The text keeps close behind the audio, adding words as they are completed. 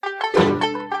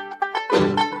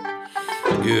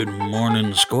Good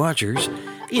morning, Squatchers.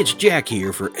 It's Jack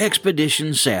here for Expedition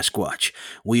Sasquatch.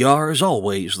 We are, as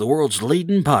always, the world's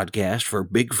leading podcast for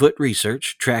Bigfoot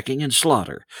research, tracking, and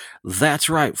slaughter. That's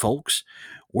right, folks.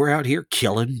 We're out here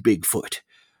killing Bigfoot.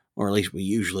 Or at least we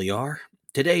usually are.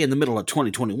 Today, in the middle of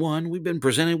 2021, we've been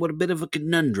presented with a bit of a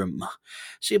conundrum.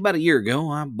 See, about a year ago,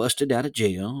 I busted out of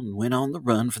jail and went on the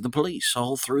run from the police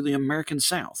all through the American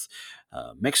South,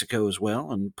 Mexico as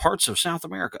well, and parts of South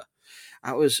America.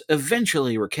 I was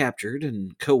eventually recaptured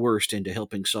and coerced into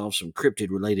helping solve some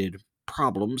cryptid-related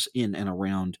problems in and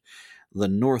around the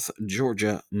North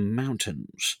Georgia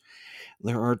mountains.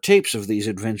 There are tapes of these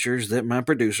adventures that my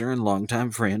producer and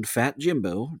longtime friend Fat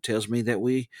Jimbo tells me that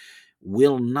we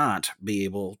will not be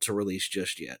able to release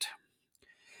just yet.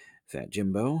 Fat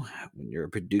Jimbo, when you're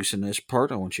producing this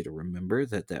part, I want you to remember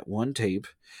that one tape,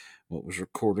 what was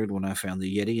recorded when I found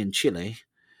the Yeti in Chile,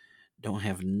 don't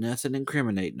have nothing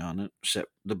incriminating on it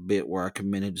except the bit where I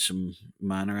committed some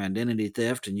minor identity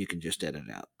theft, and you can just edit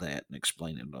out that and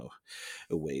explain it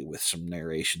away with some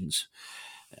narrations.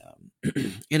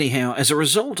 Anyhow, as a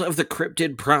result of the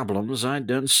cryptid problems I'd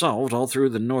done solved all through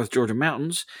the North Georgia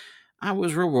mountains, I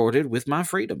was rewarded with my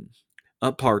freedom,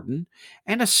 a pardon,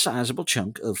 and a sizable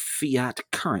chunk of fiat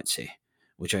currency,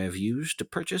 which I have used to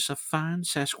purchase a fine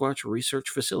Sasquatch research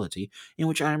facility in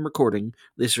which I am recording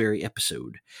this very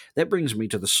episode. That brings me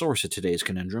to the source of today's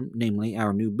conundrum, namely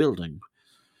our new building,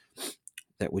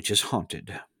 that which is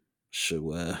haunted.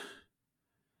 So,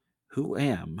 who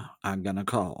am I gonna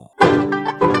call?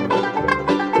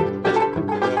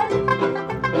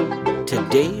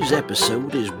 Today's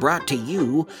episode is brought to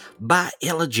you by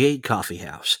Ella J Coffee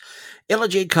House. Ella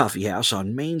J Coffee House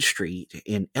on Main Street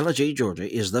in Ella J, Georgia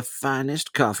is the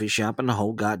finest coffee shop in the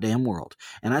whole goddamn world,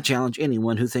 and I challenge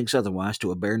anyone who thinks otherwise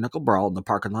to a bare-knuckle brawl in the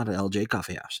parking lot of Ella J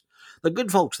Coffee House. The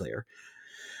good folks there,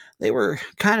 they were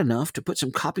kind enough to put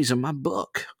some copies of my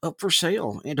book up for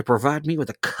sale and to provide me with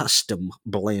a custom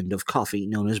blend of coffee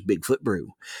known as Bigfoot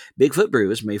Brew. Bigfoot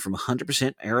Brew is made from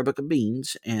 100% Arabica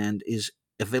beans and is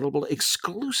available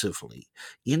exclusively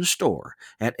in store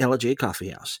at Ella J Coffee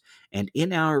House and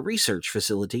in our research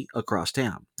facility across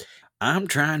town. I'm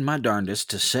trying my darndest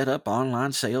to set up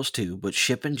online sales too, but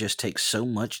shipping just takes so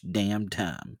much damn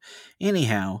time.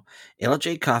 Anyhow, Ella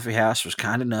J Coffee House was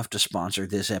kind enough to sponsor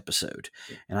this episode,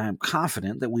 and I am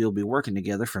confident that we will be working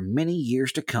together for many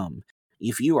years to come.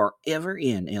 If you are ever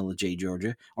in Ella J,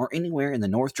 Georgia, or anywhere in the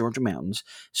North Georgia mountains,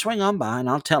 swing on by and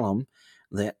I'll tell them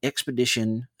that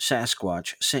Expedition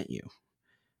Sasquatch sent you.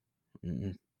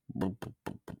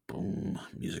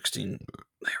 Music scene.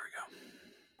 There we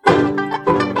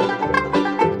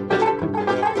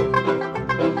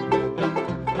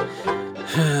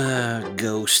go.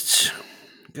 Ghosts.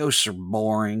 Ghosts are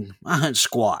boring. I hunt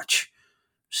Squatch.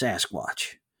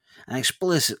 Sasquatch. I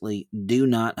explicitly do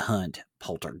not hunt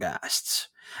poltergeists.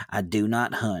 I do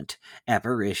not hunt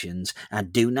apparitions. I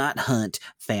do not hunt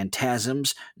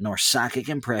phantasms, nor psychic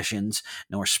impressions,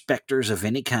 nor specters of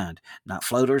any kind. Not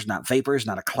floaters, not vapors,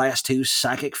 not a Class 2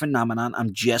 psychic phenomenon.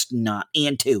 I'm just not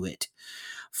into it.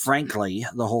 Frankly,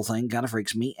 the whole thing kind of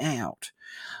freaks me out.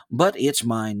 But it's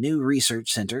my new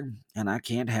research center, and I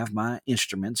can't have my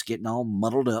instruments getting all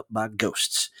muddled up by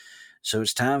ghosts. So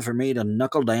it's time for me to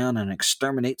knuckle down and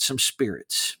exterminate some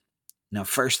spirits. Now,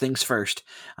 first things first,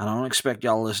 I don't expect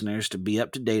y'all listeners to be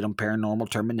up to date on paranormal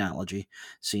terminology,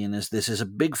 seeing as this is a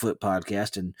Bigfoot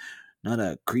podcast and not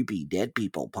a creepy dead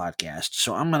people podcast.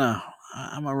 So I'm gonna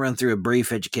run through a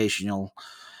brief educational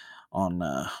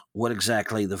on what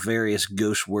exactly the various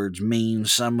ghost words mean,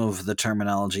 some of the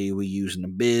terminology we use in the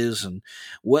biz, and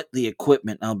what the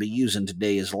equipment I'll be using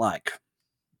today is like.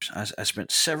 I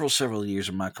spent several years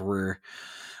of my career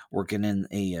working in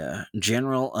a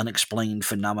general unexplained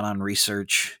phenomenon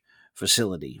research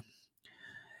facility.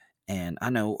 And I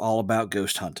know all about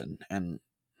ghost hunting, and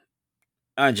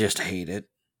I just hate it.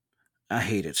 I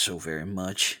hate it so very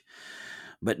much.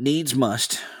 But needs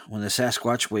must when the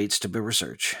Sasquatch waits to be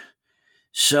researched.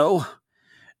 So,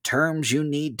 terms you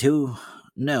need to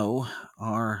know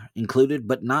are included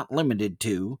but not limited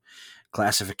to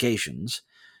classifications,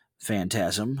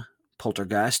 phantasm,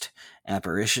 poltergeist,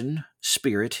 apparition,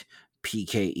 spirit,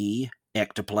 PKE,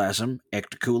 ectoplasm,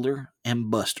 ectocooler,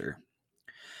 and buster.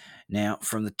 Now,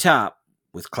 from the top,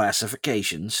 with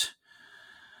classifications,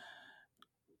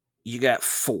 you got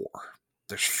four.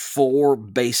 There's four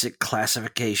basic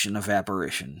classification of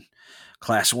apparition.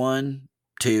 Class 1,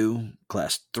 2,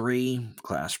 Class 3,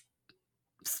 Class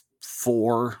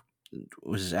 4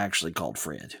 was actually called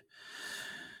Fred.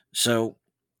 So,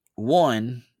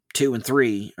 1, 2, and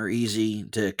 3 are easy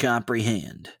to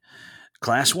comprehend.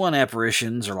 Class 1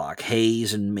 apparitions are like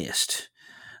haze and mist.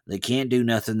 They can't do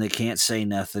nothing. They can't say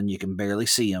nothing. You can barely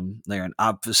see them. They're an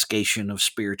obfuscation of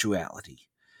spirituality.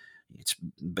 It's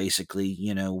basically,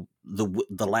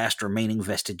 the last remaining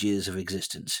vestiges of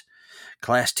existence.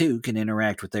 Class 2 can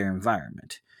interact with their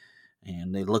environment,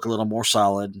 and they look a little more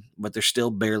solid, but they're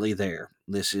still barely there.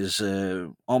 This is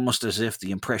almost as if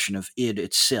the impression of id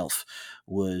itself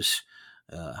was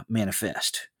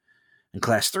manifest. And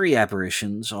Class 3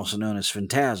 apparitions, also known as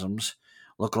phantasms,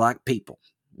 look like people,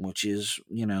 which is,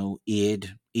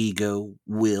 id, ego,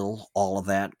 will, all of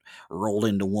that rolled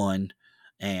into one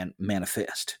and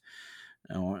manifest.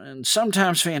 And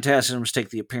sometimes phantasms take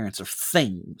the appearance of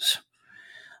things.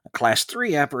 A Class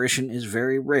 3 apparition is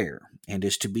very rare and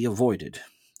is to be avoided.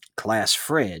 Class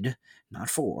Fred, not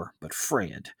 4, but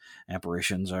Fred,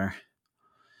 apparitions are...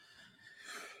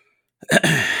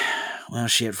 Well,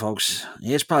 shit, folks.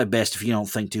 It's probably best if you don't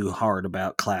think too hard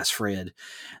about Class Fred.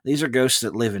 These are ghosts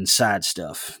that live inside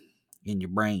stuff. In your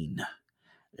brain,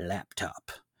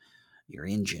 laptop, your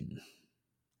engine,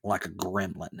 like a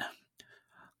gremlin.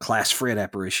 Class Fred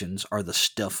apparitions are the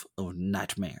stuff of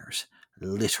nightmares,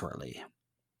 literally.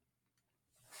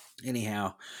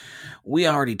 Anyhow, we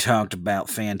already talked about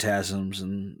phantasms,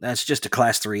 and that's just a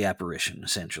Class 3 apparition,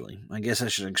 essentially. I guess I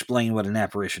should explain what an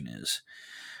apparition is.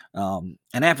 An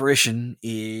apparition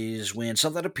is when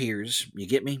something appears. You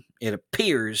get me? It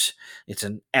appears. It's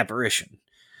an apparition.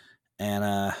 And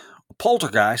a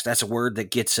poltergeist, that's a word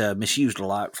that gets misused a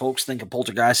lot. Folks think a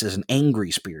poltergeist is an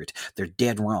angry spirit. They're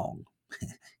dead wrong.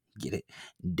 Get it?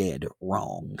 Dead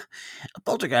wrong. A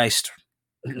poltergeist,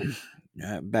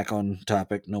 back on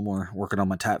topic, no more working on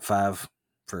my top 5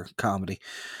 for comedy.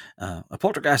 A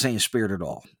poltergeist ain't a spirit at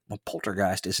all. A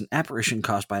poltergeist is an apparition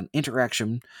caused by an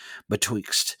interaction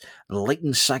betwixt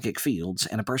latent psychic fields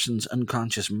and a person's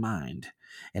unconscious mind.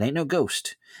 It ain't no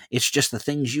ghost. It's just the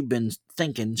things you've been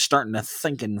thinking starting to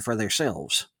thinking for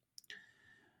themselves.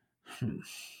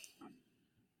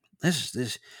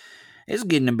 This is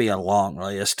getting to be a long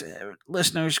list.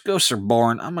 Listeners, ghosts are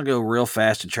boring. I'm going to go real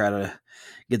fast and try to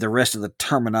get the rest of the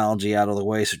terminology out of the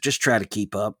way, so just try to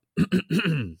keep up.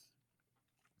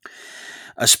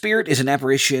 A spirit is an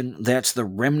apparition that's the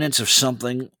remnants of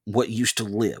something what used to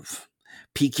live.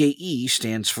 PKE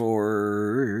stands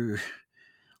for...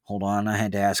 Hold on, I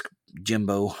had to ask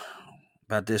Jimbo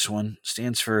about this one.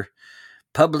 Stands for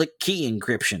public key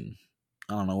encryption.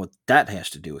 I don't know what that has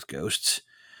to do with ghosts,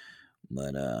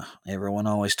 but everyone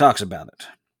always talks about it.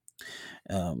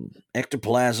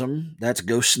 Ectoplasm, that's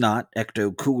ghost snot.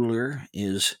 Ectocooler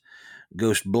is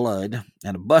ghost blood.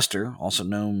 And a buster, also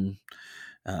known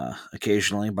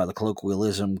occasionally by the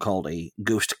colloquialism called a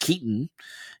ghost Keaton,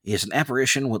 is an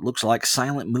apparition what looks like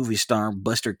silent movie star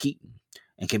Buster Keaton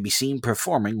and can be seen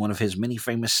performing one of his many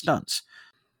famous stunts.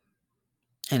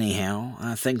 Anyhow,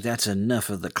 I think that's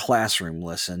enough of the classroom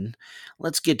lesson.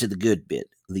 Let's get to the good bit,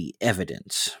 the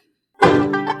evidence.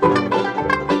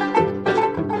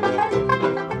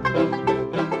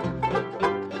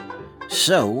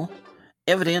 So,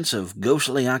 evidence of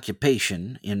ghostly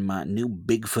occupation in my new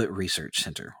Bigfoot Research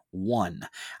Center. 1.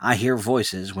 I hear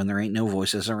voices when there ain't no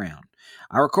voices around.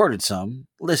 I recorded some.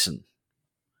 Listen.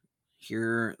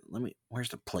 Here, where's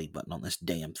the play button on this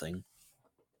damn thing?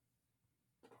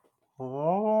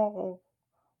 Oh,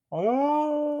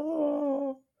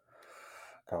 oh,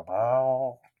 come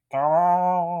on, come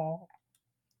on.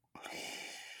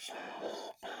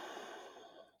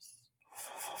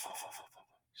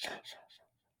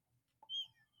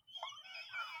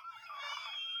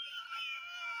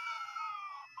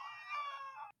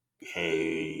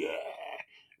 Hey,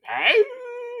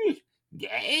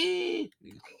 yeah.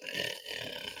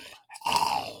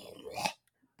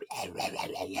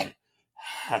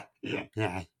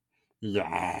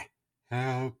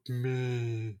 Help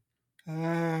me.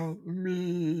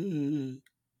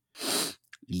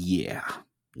 Yeah,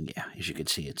 as you can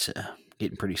see, it's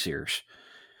getting pretty serious.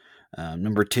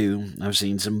 Number 2, I've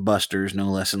seen some busters, no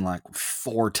less than like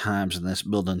 4 times in this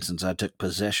building since I took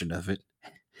possession of it.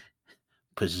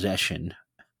 Possession.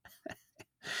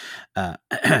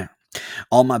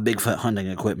 All my Bigfoot hunting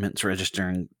equipment's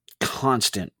registering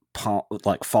constant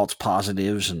false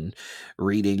positives and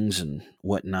readings and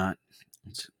whatnot.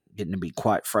 It's getting to be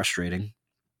quite frustrating.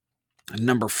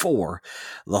 Number 4,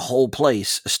 the whole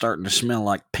place is starting to smell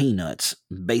like peanuts,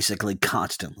 basically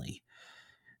constantly.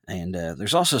 And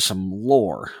there's also some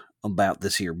lore about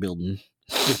this here building.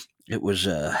 It was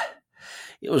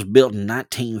built in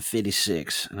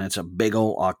 1956, and it's a big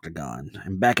old octagon.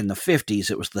 And back in the 50s,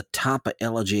 it was the top of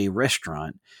Ella J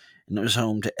restaurant, and it was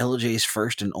home to Ella J's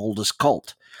first and oldest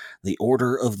cult, the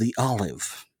Order of the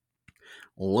Olive.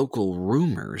 Local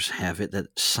rumors have it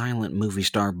that silent movie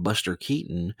star Buster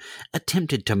Keaton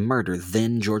attempted to murder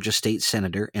then Georgia State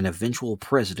Senator and eventual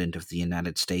President of the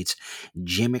United States,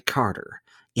 Jimmy Carter,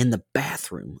 in the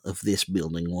bathroom of this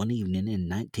building one evening in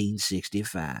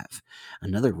 1965.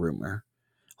 Another rumor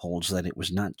holds that it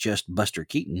was not just Buster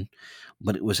Keaton,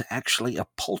 but it was actually a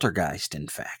poltergeist, in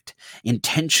fact,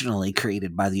 intentionally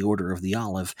created by the Order of the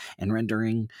Olive and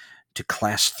rendering to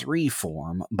Class 3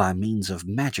 form by means of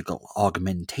magical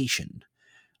augmentation.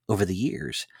 Over the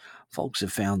years, folks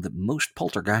have found that most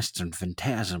poltergeists and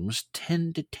phantasms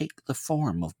tend to take the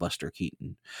form of Buster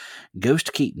Keaton.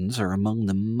 Ghost Keatons are among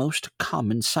the most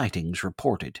common sightings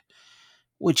reported,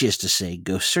 which is to say,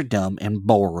 ghosts are dumb and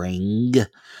boring.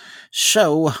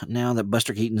 So, now that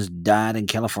Buster Keaton's died in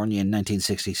California in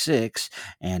 1966,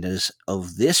 and as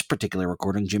of this particular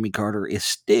recording, Jimmy Carter is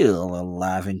still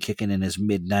alive and kicking in his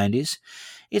mid-90s,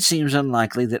 it seems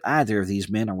unlikely that either of these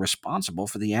men are responsible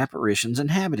for the apparitions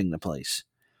inhabiting the place.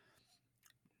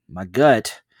 My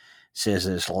gut says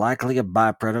that it's likely a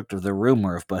byproduct of the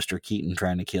rumor of Buster Keaton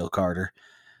trying to kill Carter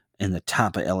in the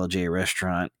Tapa LJ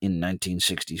restaurant in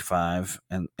 1965,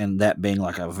 and that being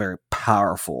like a very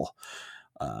powerful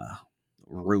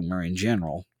rumor in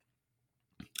general,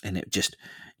 and it just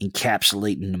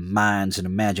encapsulating the minds and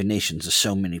imaginations of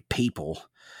so many people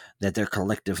that their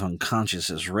collective unconscious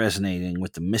is resonating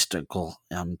with the mystical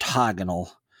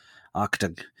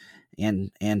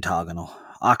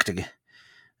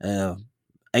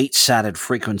eight-sided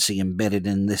frequency embedded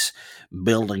in this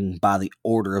building by the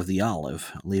Order of the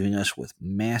Olive, leaving us with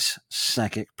mass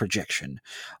psychic projection,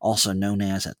 also known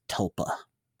as a tulpa.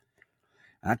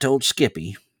 I told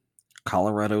Skippy,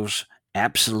 Colorado's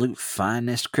absolute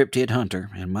finest cryptid hunter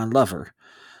and my lover,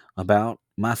 about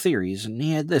my theories, and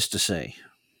he had this to say.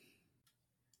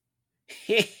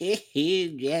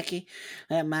 Jackie,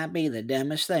 that might be the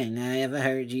dumbest thing I ever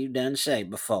heard you done say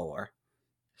before.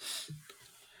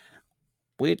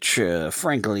 Which,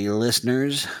 frankly,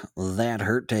 listeners, that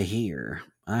hurt to hear.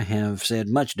 I have said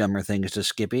much dumber things to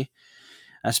Skippy.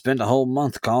 I spent a whole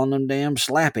month calling him damn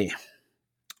Slappy.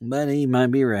 But he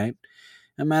might be right.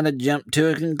 I might have jumped to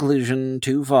a conclusion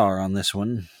too far on this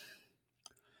one.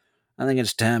 I think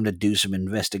it's time to do some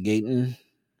investigating.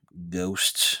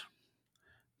 Ghosts.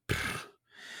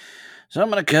 So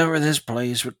I'm going to cover this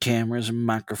place with cameras and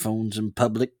microphones and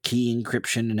public key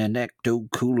encryption and an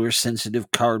ecto-cooler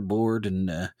sensitive cardboard,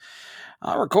 and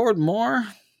I'll record more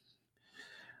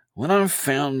when I've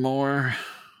found more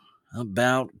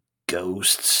about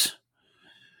ghosts.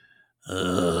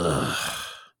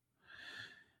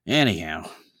 Anyhow,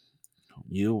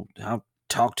 I'll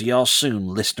talk to y'all soon,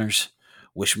 listeners.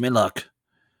 Wish me luck.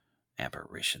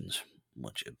 Apparitions.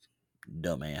 Bunch of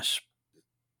dumbass.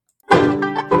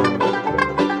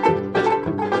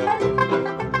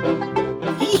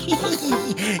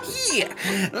 Yeah,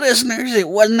 listeners, it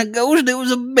wasn't a ghost, it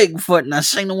was a Bigfoot, and I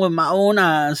seen him with my own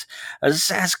eyes. A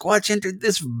Sasquatch entered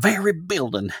this very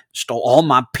building, stole all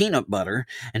my peanut butter,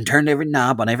 and turned every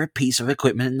knob on every piece of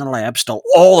equipment in the lab, stole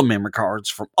all the memory cards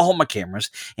from all my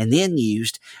cameras, and then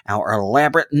used our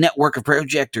elaborate network of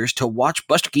projectors to watch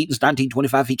Buster Keaton's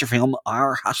 1925 feature film,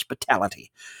 Our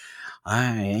Hospitality.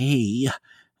 I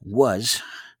was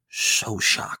so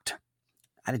shocked.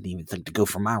 I didn't even think to go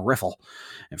for my riffle.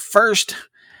 At first,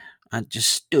 I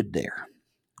just stood there,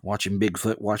 watching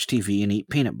Bigfoot watch TV and eat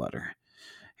peanut butter,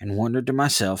 and wondered to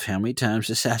myself how many times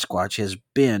the Sasquatch has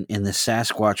been in the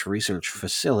Sasquatch Research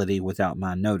Facility without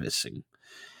my noticing.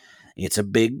 It's a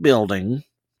big building.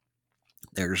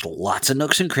 There's lots of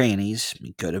nooks and crannies.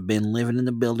 He could have been living in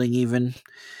the building even,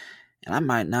 and I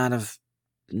might not have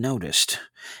noticed.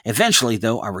 Eventually,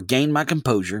 though, I regained my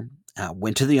composure. I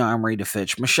went to the armory to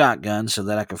fetch my shotgun so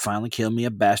that I could finally kill me a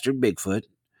bastard Bigfoot.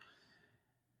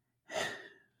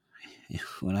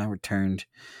 When I returned,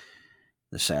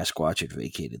 the Sasquatch had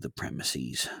vacated the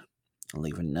premises,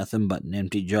 leaving nothing but an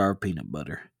empty jar of peanut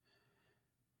butter.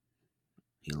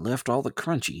 He left all the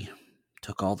crunchy,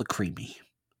 took all the creamy.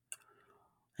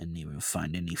 I didn't even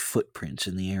find any footprints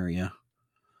in the area.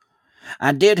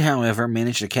 I did, however,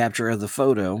 manage to capture the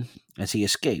photo as he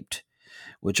escaped,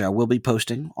 which I will be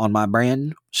posting on my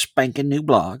brand spanking new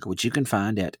blog, which you can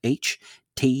find at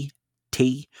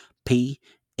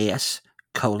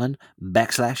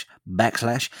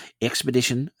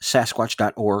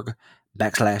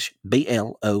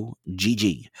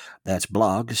That's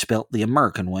blog spelt the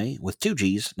American way with 2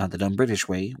 G's, not the dumb British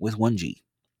way with 1 G.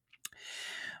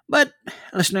 But,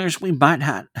 listeners, we might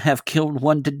not have killed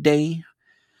one today,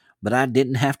 but I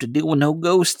didn't have to deal with no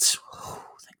ghosts. Oh,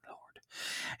 thank Lord.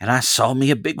 and I saw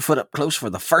me a Bigfoot up close for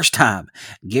the first time.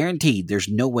 Guaranteed there's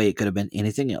no way it could have been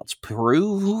anything else.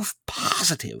 Proof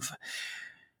positive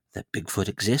that Bigfoot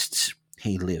exists.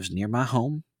 He lives near my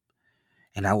home,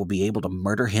 and I will be able to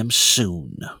murder him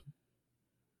soon.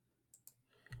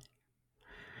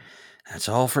 That's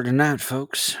all for tonight,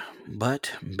 folks.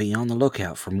 But be on the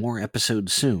lookout for more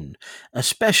episodes soon,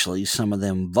 especially some of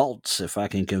them vaults if I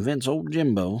can convince old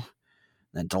Jimbo,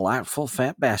 that delightful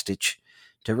fat bastich,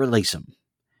 to release them.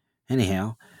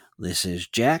 Anyhow, this is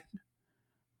Jack,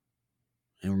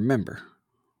 and remember,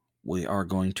 we are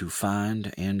going to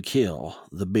find and kill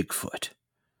the Bigfoot.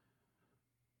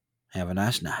 Have a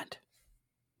nice night.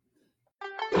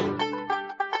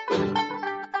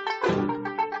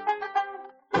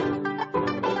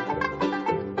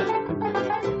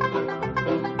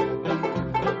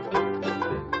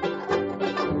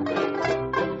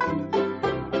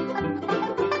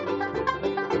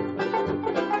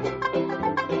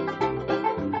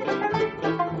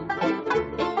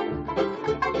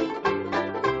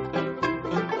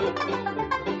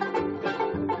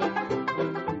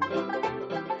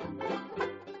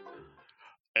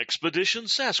 Expedition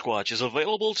Sasquatch is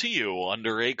available to you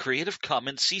under a Creative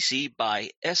Commons CC by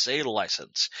SA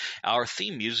license. Our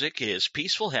theme music is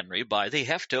Peaceful Henry by the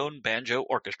Heftone Banjo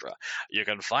Orchestra. You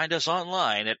can find us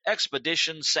online at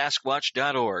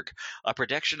expeditionsasquatch.org, a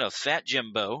production of Fat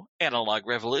Jimbo, Analog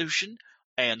Revolution,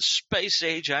 and Space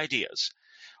Age Ideas.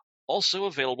 Also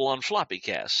available on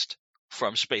Floppycast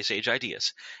from Space Age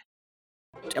Ideas.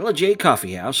 LJ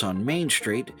Coffee House on Main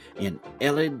Street in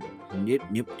Elid. I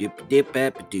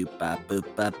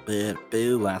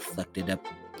fucked it up.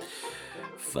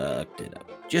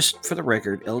 Just for the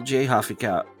record, LJ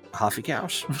Coffee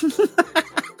House.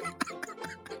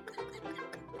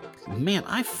 Man,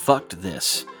 I fucked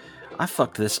this. I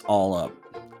fucked this all up.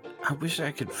 I wish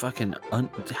I could fucking.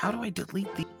 How do I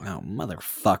delete the? Oh,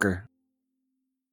 motherfucker.